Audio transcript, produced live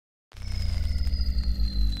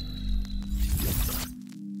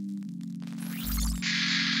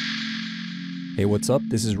Hey, what's up?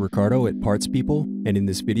 This is Ricardo at Parts People, and in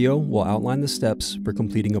this video, we'll outline the steps for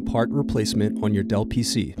completing a part replacement on your Dell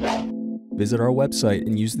PC. Visit our website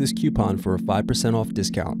and use this coupon for a 5% off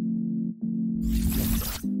discount.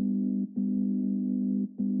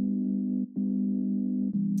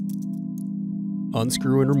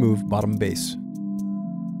 Unscrew and remove bottom base.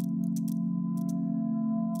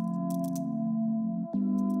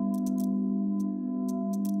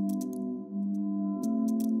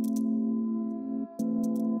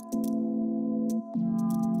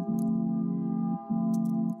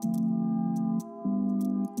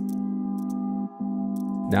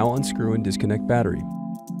 Now unscrew and disconnect battery.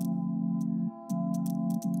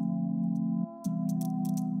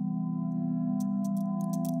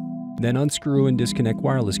 Then unscrew and disconnect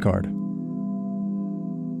wireless card.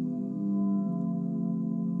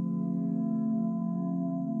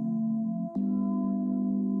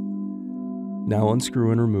 Now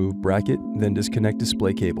unscrew and remove bracket, then disconnect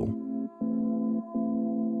display cable.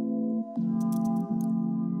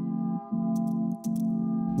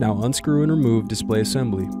 Now unscrew and remove display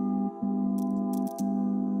assembly.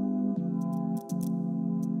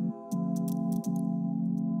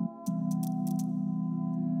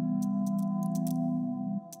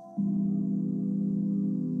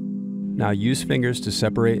 Now use fingers to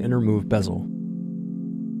separate and remove bezel.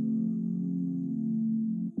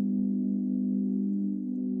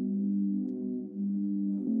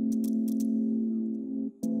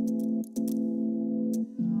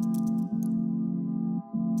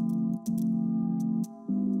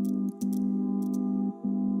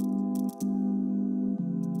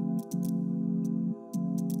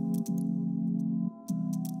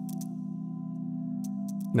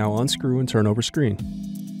 Now unscrew and turn over screen.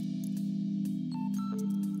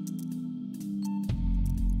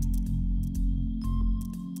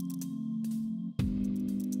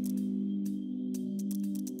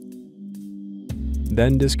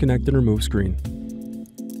 Then disconnect and remove screen.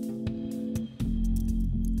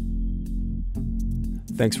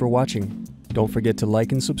 Thanks for watching. Don't forget to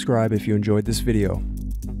like and subscribe if you enjoyed this video.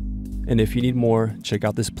 And if you need more, check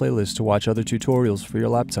out this playlist to watch other tutorials for your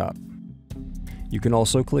laptop. You can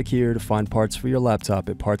also click here to find parts for your laptop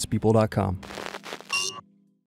at partspeople.com.